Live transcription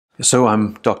So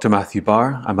I'm Dr Matthew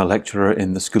Barr. I'm a lecturer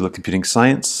in the School of Computing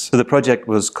Science. So the project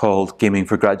was called Gaming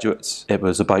for Graduates. It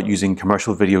was about using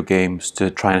commercial video games to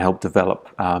try and help develop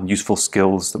useful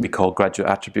skills that we call graduate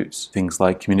attributes. Things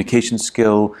like communication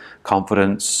skill,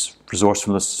 confidence,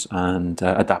 resourcefulness, and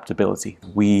adaptability.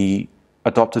 We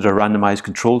adopted a randomized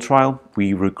control trial.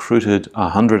 We recruited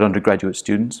 100 undergraduate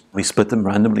students. We split them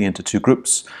randomly into two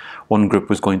groups. One group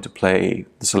was going to play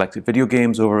the selected video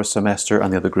games over a semester,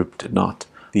 and the other group did not.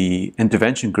 The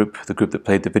intervention group, the group that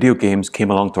played the video games,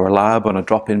 came along to our lab on a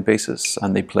drop-in basis,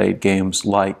 and they played games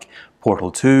like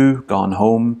Portal 2, Gone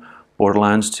Home,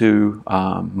 Borderlands 2,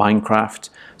 Minecraft.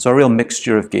 So a real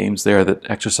mixture of games there that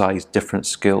exercise different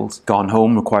skills. Gone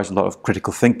Home requires a lot of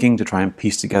critical thinking to try and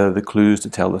piece together the clues to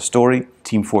tell the story.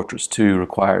 Team Fortress 2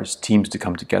 requires teams to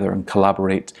come together and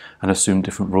collaborate and assume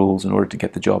different roles in order to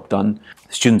get the job done.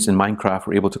 The students in Minecraft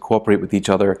were able to cooperate with each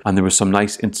other, and there were some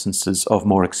nice instances of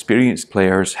more experienced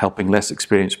players helping less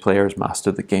experienced players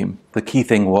master the game. The key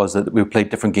thing was that we played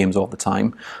different games all the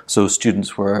time, so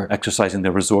students were exercising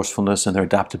their resourcefulness and their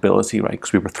adaptability, right,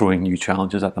 because we were throwing new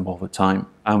challenges at them all the time.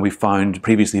 And we found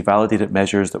previously validated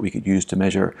measures that we could use to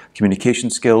measure communication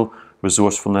skill,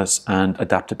 resourcefulness, and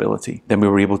adaptability. Then we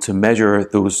were able to measure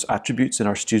those attributes in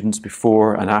our students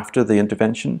before and after the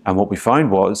intervention. And what we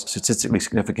found was statistically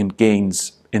significant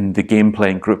gains in the game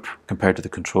playing group compared to the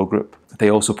control group. They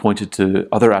also pointed to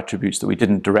other attributes that we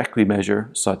didn't directly measure,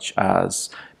 such as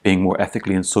being more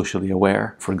ethically and socially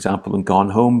aware. For example, in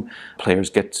Gone Home, players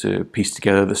get to piece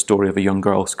together the story of a young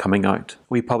girl's coming out.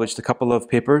 We published a couple of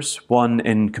papers, one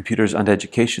in Computers and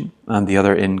Education and the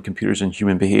other in Computers and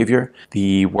Human Behavior.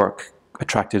 The work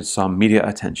attracted some media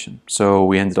attention. So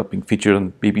we ended up being featured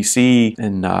on BBC,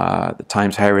 in the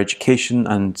Times Higher Education,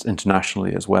 and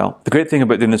internationally as well. The great thing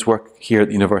about doing this work here at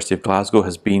the University of Glasgow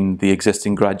has been the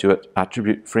existing graduate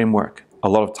attribute framework. A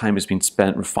lot of time has been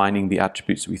spent refining the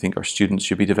attributes that we think our students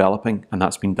should be developing, and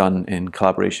that's been done in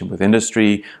collaboration with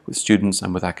industry, with students,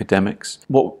 and with academics.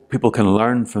 What people can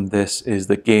learn from this is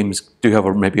that games do have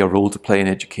maybe a role to play in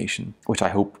education, which I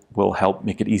hope will help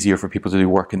make it easier for people to do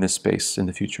work in this space in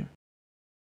the future.